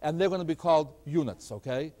 and they're going to be called units,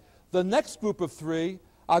 okay? The next group of 3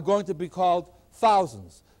 are going to be called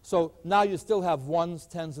thousands. So now you still have 1s,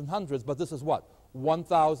 10s, and 100s, but this is what?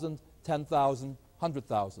 1,000, 10,000,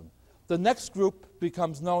 100,000. The next group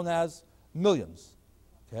becomes known as millions,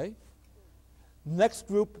 okay? Next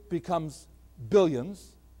group becomes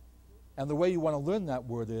billions. And the way you want to learn that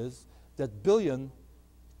word is that billion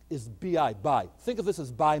is bi, by. Think of this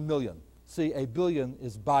as by million. See, a billion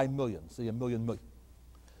is by million. See, a million, million.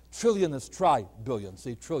 Trillion is tri-billion.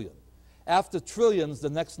 See, trillion. After trillions, the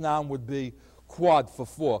next noun would be quad for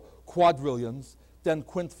 4, quadrillions, then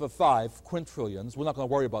quint for 5, quintillions. We're not going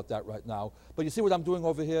to worry about that right now. But you see what I'm doing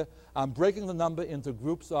over here? I'm breaking the number into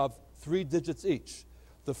groups of 3 digits each.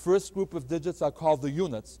 The first group of digits are called the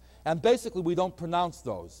units, and basically we don't pronounce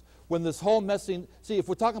those. When this whole messy, see, if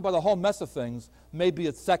we're talking about a whole mess of things, maybe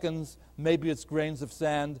it's seconds, maybe it's grains of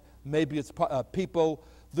sand, maybe it's people,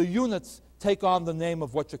 the units take on the name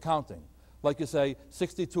of what you're counting. Like you say,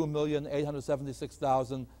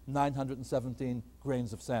 62,876,917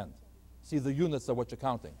 grains of sand. See, the units are what you're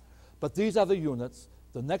counting. But these are the units,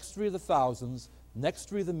 the next 3 are the thousands, next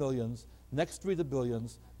 3 the millions, next 3 the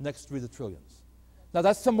billions, next 3 the trillions. Now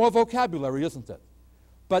that's some more vocabulary, isn't it?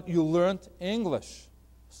 But you learned English,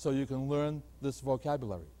 so you can learn this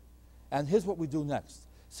vocabulary. And here's what we do next.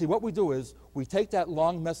 See, what we do is we take that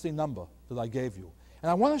long, messy number that I gave you, and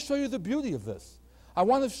I want to show you the beauty of this. I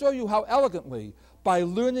want to show you how elegantly, by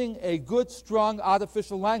learning a good, strong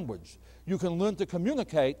artificial language, you can learn to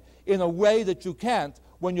communicate in a way that you can't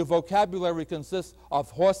when your vocabulary consists of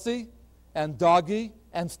horsey and doggy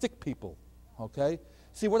and stick people, okay?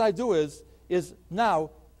 See, what I do is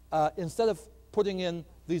now, instead of putting in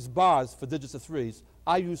these bars for digits of 3s,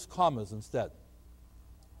 I use commas instead.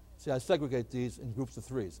 See, I segregate these in groups of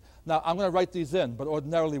 3s. Now, I'm going to write these in, but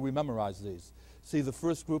ordinarily we memorize these. See, the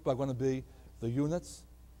first group are going to be the units,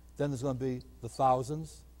 then there's going to be the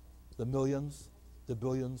thousands, the millions, the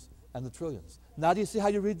billions, and the trillions. Now, do you see how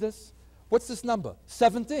you read this? What's this number?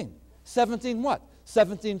 17. 17 what?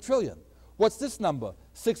 17 trillion. What's this number?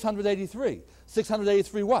 683.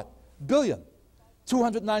 683 what? Billion.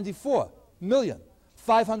 294 million.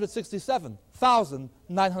 567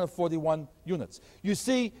 1,941 units. You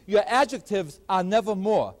see, your adjectives are never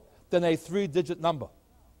more than a 3-digit number.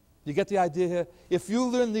 You get the idea here? If you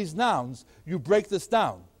learn these nouns, you break this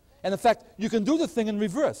down. And in fact, you can do the thing in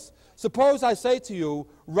reverse. Suppose I say to you,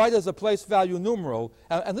 write as a place value numeral,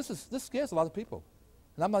 and this scares a lot of people.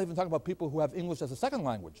 And I'm not even talking about people who have English as a second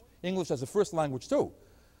language, English as a first language too.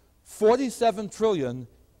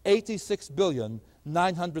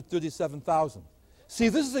 47,086,937,000. See,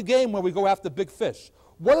 this is a game where we go after big fish.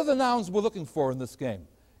 What are the nouns we're looking for in this game?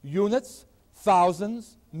 Units,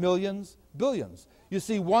 thousands, millions, billions. You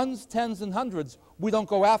see, ones, tens, and hundreds we don't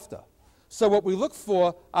go after. So what we look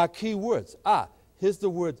for are key words. Here's the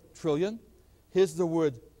word trillion. Here's the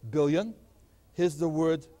word billion. Here's the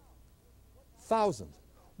word thousand.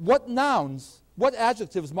 What nouns, what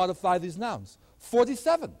adjectives modify these nouns?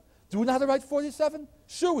 47. Do we know how to write 47?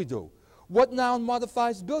 Sure we do. What noun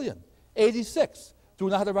modifies billion? 86. Do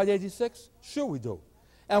we know how to write 86? Sure we do.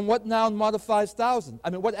 And what noun modifies thousand?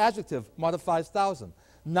 What adjective modifies thousand?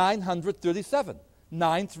 937.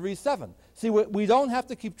 937. See, we don't have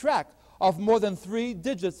to keep track of more than 3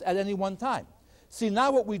 digits at any one time. See,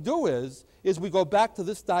 now what we do is we go back to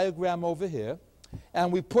this diagram over here,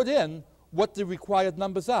 and we put in what the required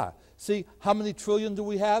numbers are. See, how many trillion do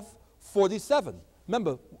we have? 47.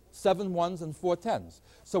 Remember, 7 ones and 4 tens.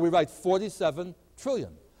 So we write 47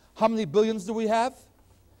 trillion. How many billions do we have?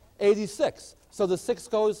 86. So the 6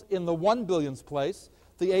 goes in the 1 billionths place.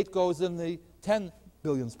 The 8 goes in the 10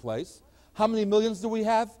 billionths place. How many millions do we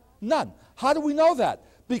have? None. How do we know that?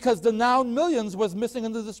 Because the noun millions was missing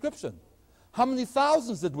in the description. How many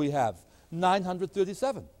thousands did we have?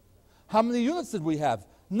 937. How many units did we have?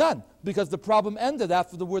 None, because the problem ended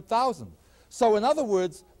after the word thousand. So in other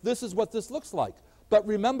words, this is what this looks like. But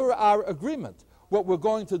remember our agreement. What we're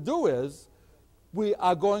going to do is we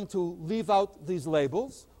are going to leave out these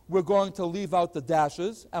labels, we're going to leave out the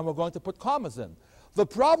dashes, and we're going to put commas in. The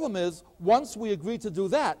problem is, once we agree to do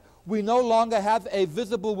that, we no longer have a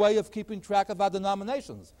visible way of keeping track of our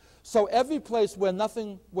denominations. So every place where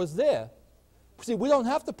nothing was there, see, we don't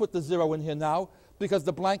have to put the 0 in here now because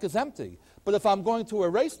the blank is empty. But if I'm going to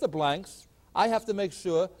erase the blanks, I have to make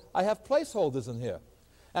sure I have placeholders in here.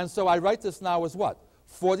 And so I write this now as what?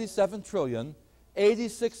 47 trillion,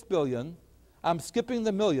 86 billion, I'm skipping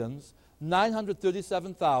the millions,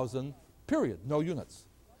 937,000, period, no units.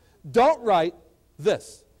 Don't write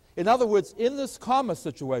this. In other words, in this comma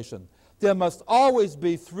situation, there must always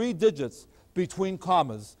be 3 digits between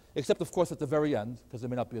commas, except of course at the very end, because there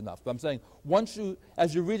may not be enough. But I'm saying,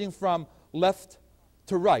 as you're reading from left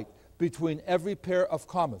to right, between every pair of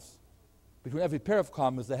commas,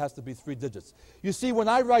 there has to be 3 digits. You see, when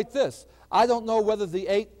I write this, I don't know whether the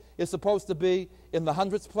 8 is supposed to be in the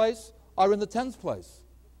hundredths place or in the tens place.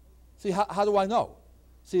 See, how do I know?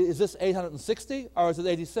 See, is this 860 or is it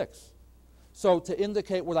 86? So to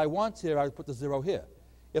indicate what I want here, I would put the 0 here.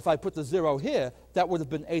 If I put the 0 here, that would have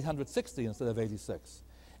been 860 instead of 86.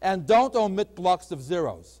 And don't omit blocks of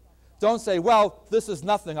zeros. Don't say, well, this is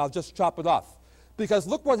nothing, I'll just chop it off. Because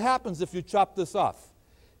look what happens if you chop this off.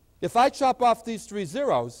 If I chop off these 3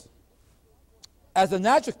 zeros, as an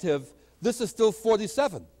adjective, this is still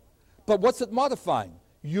 47. But what's it modifying?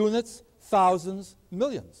 Units, thousands,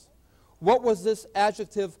 millions. What was this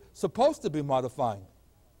adjective supposed to be modifying?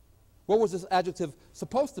 What was this adjective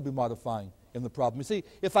supposed to be modifying in the problem? You see,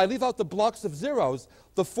 if I leave out the blocks of zeros,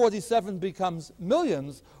 the 47 becomes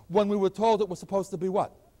millions when we were told it was supposed to be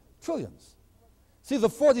what? Trillions. See, the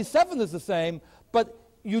 47 is the same, but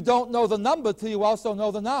you don't know the number till you also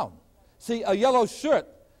know the noun. See, a yellow shirt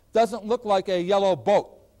doesn't look like a yellow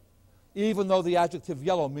boat, even though the adjective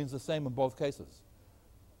yellow means the same in both cases.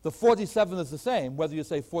 The 47 is the same, whether you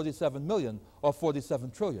say 47 million or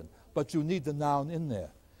 47 trillion, but you need the noun in there.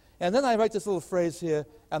 And then I write this little phrase here,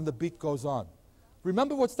 and the beat goes on.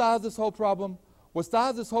 Remember what started this whole problem? What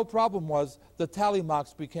started this whole problem was the tally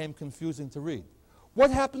marks became confusing to read.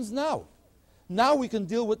 What happens now? Now we can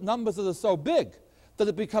deal with numbers that are so big that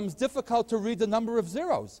it becomes difficult to read the number of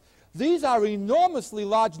zeros. These are enormously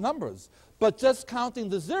large numbers, but just counting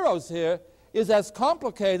the zeros here is as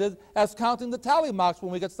complicated as counting the tally marks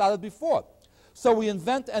when we get started before. So we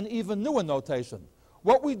invent an even newer notation.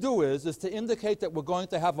 What we do is to indicate that we're going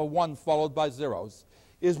to have a 1 followed by zeros,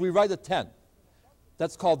 is we write a 10.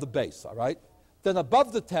 That's called the base, all right? Then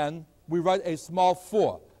above the 10, we write a small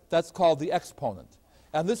 4. That's called the exponent.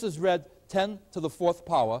 And this is read 10 to the 4th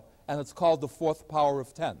power, and it's called the 4th power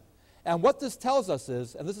of 10. And what this tells us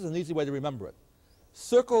is, and this is an easy way to remember it,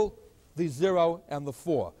 circle the 0 and the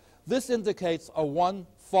 4. This indicates a 1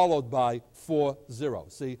 followed by 4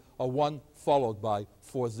 zeros. See, a 1 followed by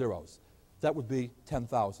 4 zeros. That would be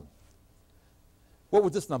 10,000. What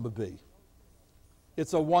would this number be?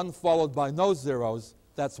 It's a 1 followed by no zeros.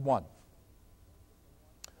 That's 1.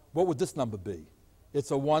 What would this number be?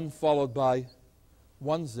 It's a 1 followed by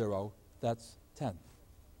 1 0. That's 10.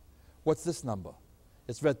 What's this number?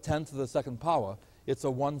 It's read 10 to the second power. It's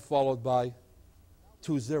a 1 followed by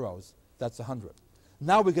 2 zeros. That's 100.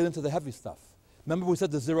 Now we get into the heavy stuff. Remember we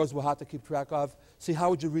said the zeros were hard to keep track of? See, how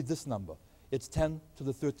would you read this number? It's 10 to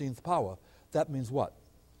the 13th power. That means what?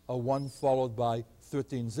 A 1 followed by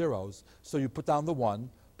 13 zeros. So you put down the 1,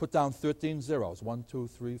 put down 13 zeros. 1, 2,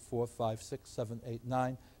 3, 4, 5, 6, 7, 8,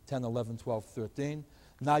 9, 10, 11, 12, 13.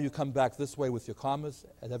 Now you come back this way with your commas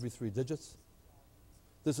at every 3 digits.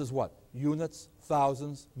 This is what? Units,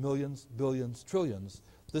 thousands, millions, billions, trillions.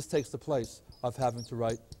 This takes the place of having to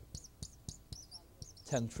write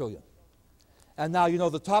 10 trillion. And now, you know,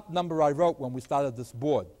 the top number I wrote when we started this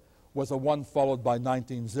board was a 1 followed by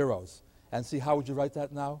 19 zeros. And see, how would you write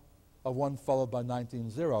that now? A 1 followed by 19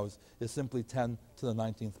 zeros is simply 10 to the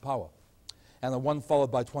 19th power. And a 1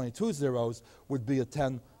 followed by 22 zeros would be a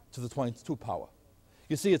 10 to the 22 power.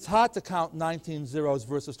 You see, it's hard to count 19 zeros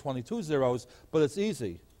versus 22 zeros, but it's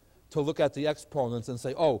easy to look at the exponents and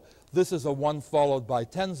say, oh, this is a 1 followed by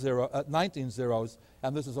 19 zeros,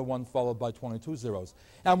 and this is a 1 followed by 22 zeros.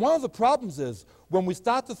 And one of the problems is, when we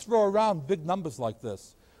start to throw around big numbers like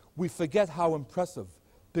this, we forget how impressive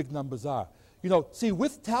big numbers are. You know, see,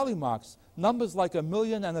 with tally marks, numbers like a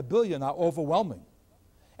million and a billion are overwhelming.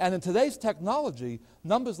 And in today's technology,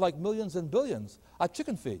 numbers like millions and billions are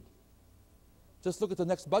chicken feed. Just look at the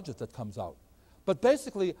next budget that comes out. But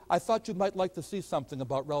basically, I thought you might like to see something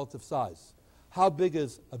about relative size. How big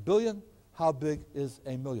is a billion? How big is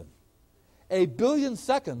a million? A billion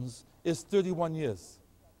seconds is 31 years.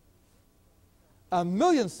 A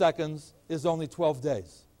million seconds is only 12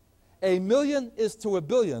 days. A million is to a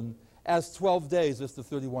billion as 12 days is to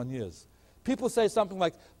 31 years. People say something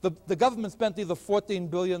like, the government spent either 14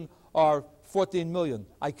 billion or 14 million.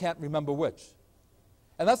 I can't remember which.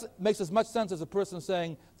 And that makes as much sense as a person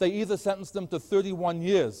saying they either sentenced them to 31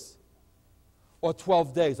 years or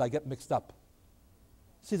 12 days. I get mixed up.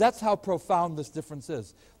 See, that's how profound this difference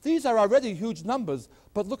is. These are already huge numbers,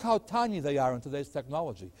 but look how tiny they are in today's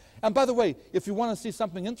technology. And by the way, if you want to see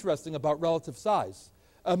something interesting about relative size,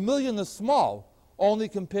 a million is small only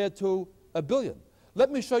compared to a billion.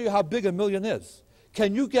 Let me show you how big a million is.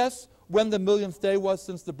 Can you guess when the millionth day was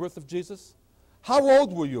since the birth of Jesus? How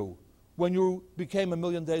old were you when you became a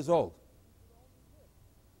million days old?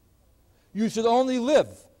 You should only live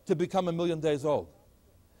to become a million days old.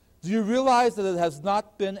 Do you realize that it has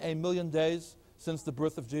not been a million days since the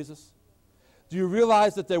birth of Jesus? Do you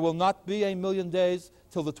realize that there will not be a million days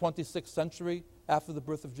till the 26th century after the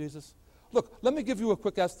birth of Jesus? Look, let me give you a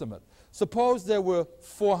quick estimate. Suppose there were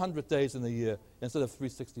 400 days in a year instead of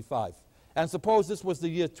 365. And suppose this was the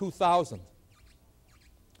year 2000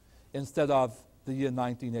 instead of the year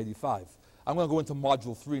 1985. I'm going to go into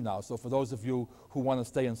Module 3 now, so for those of you who want to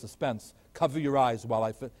stay in suspense, cover your eyes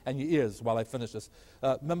while and your ears while I finish this.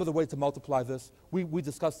 Remember the way to multiply this? We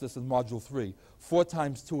discussed this in Module 3. 4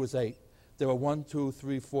 times 2 is 8. There are 1, 2,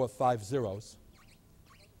 3, 4, 5 zeros.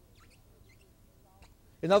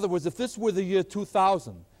 In other words, if this were the year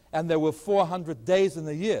 2000 and there were 400 days in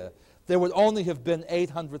the year, there would only have been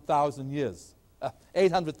 800,000 years,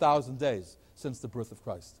 800,000 days since the birth of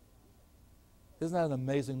Christ. Isn't that an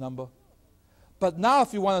amazing number? But now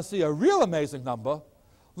if you want to see a real amazing number,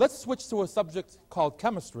 let's switch to a subject called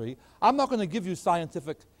chemistry. I'm not going to give you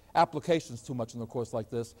scientific applications too much in a course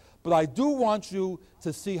like this, but I do want you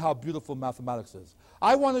to see how beautiful mathematics is.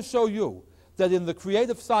 I want to show you that in the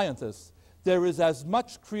creative scientists, there is as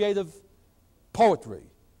much creative poetry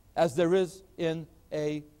as there is in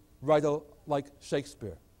a writer like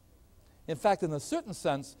Shakespeare. In fact, in a certain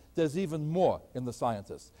sense, there's even more in the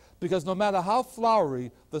scientists. Because no matter how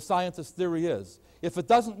flowery the scientist theory is, if it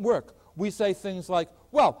doesn't work, we say things like,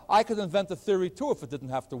 well, I could invent a theory too if it didn't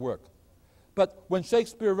have to work. But when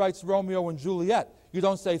Shakespeare writes Romeo and Juliet, you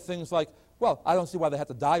don't say things like, well, I don't see why they had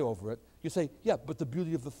to die over it. You say, yeah, but the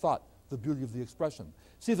beauty of the thought, the beauty of the expression.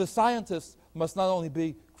 See, the scientists must not only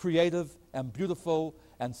be creative and beautiful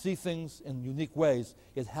and see things in unique ways,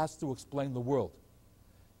 it has to explain the world.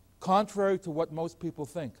 Contrary to what most people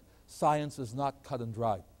think, science is not cut and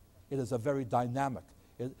dry. It is a very dynamic.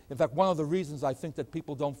 In fact, one of the reasons I think that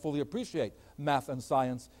people don't fully appreciate math and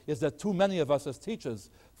science is that too many of us as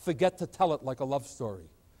teachers forget to tell it like a love story.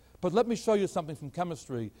 But let me show you something from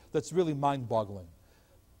chemistry that's really mind-boggling.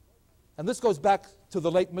 And this goes back to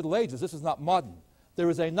the late Middle Ages. This is not modern. There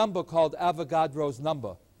is a number called Avogadro's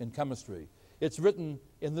number in chemistry. it's written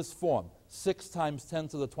in this form, 6 times 10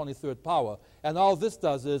 to the 23rd power. And all this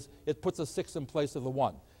does is it puts a 6 in place of the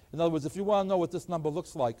 1. In other words, if you want to know what this number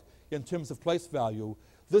looks like in terms of place value,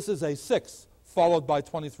 this is a 6 followed by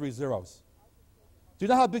 23 zeros. Do you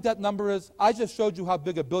know how big that number is? I just showed you how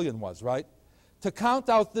big a billion was, right? To count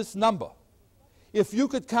out this number, if you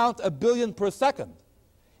could count a billion per second,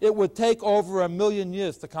 it would take over 1,000,000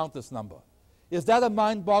 years to count this number. Is that a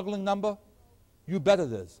mind-boggling number? You bet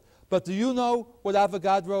it is. But do you know what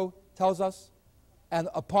Avogadro tells us? And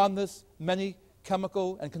upon this, many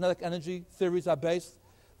chemical and kinetic energy theories are based.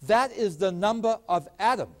 That is the number of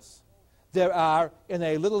atoms there are in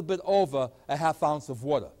a little bit over a half ounce of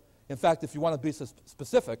water. In fact, if you want to be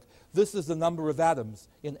specific, this is the number of atoms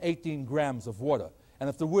in 18 grams of water. And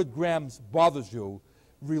if the word grams bothers you,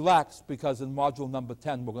 relax, because in module number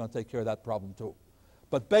 10, we're going to take care of that problem too.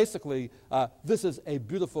 But basically, this is a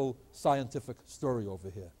beautiful scientific story over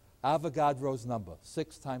here. Avogadro's number,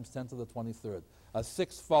 6 times 10 to the 23rd, a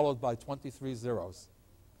 6 followed by 23 zeros.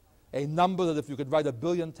 A number that if you could write 1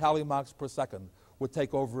 billion tally marks per second would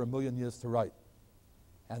take over 1,000,000 years to write.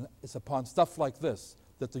 And it's upon stuff like this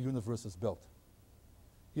that the universe is built.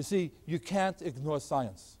 You see, you can't ignore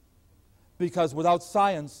science, because without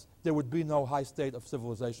science, there would be no high state of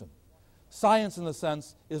civilization. Science, in a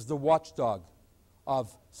sense, is the watchdog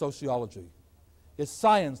of sociology. It's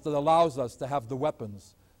science that allows us to have the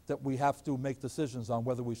weapons that we have to make decisions on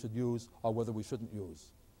whether we should use or whether we shouldn't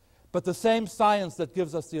use. But the same science that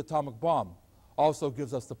gives us the atomic bomb also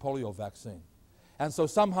gives us the polio vaccine. And so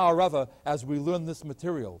somehow or other, as we learn this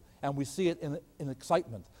material and we see it in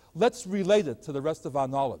excitement, let's relate it to the rest of our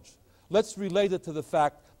knowledge. Let's relate it to the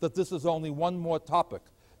fact that this is only one more topic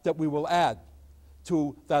that we will add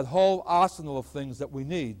to that whole arsenal of things that we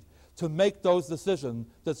need to make those decisions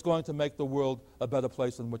that's going to make the world a better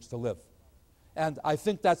place in which to live. And I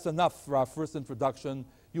think that's enough for our first introduction.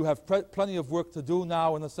 You have plenty of work to do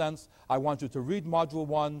now, in a sense. I want you to read Module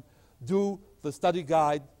 1, do the study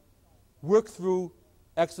guide, work through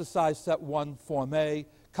exercise set 1, Form A,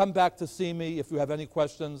 come back to see me if you have any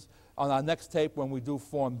questions on our next tape when we do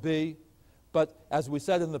Form B. But as we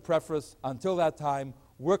said in the preface, until that time,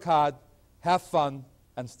 work hard, have fun,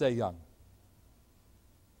 and stay young.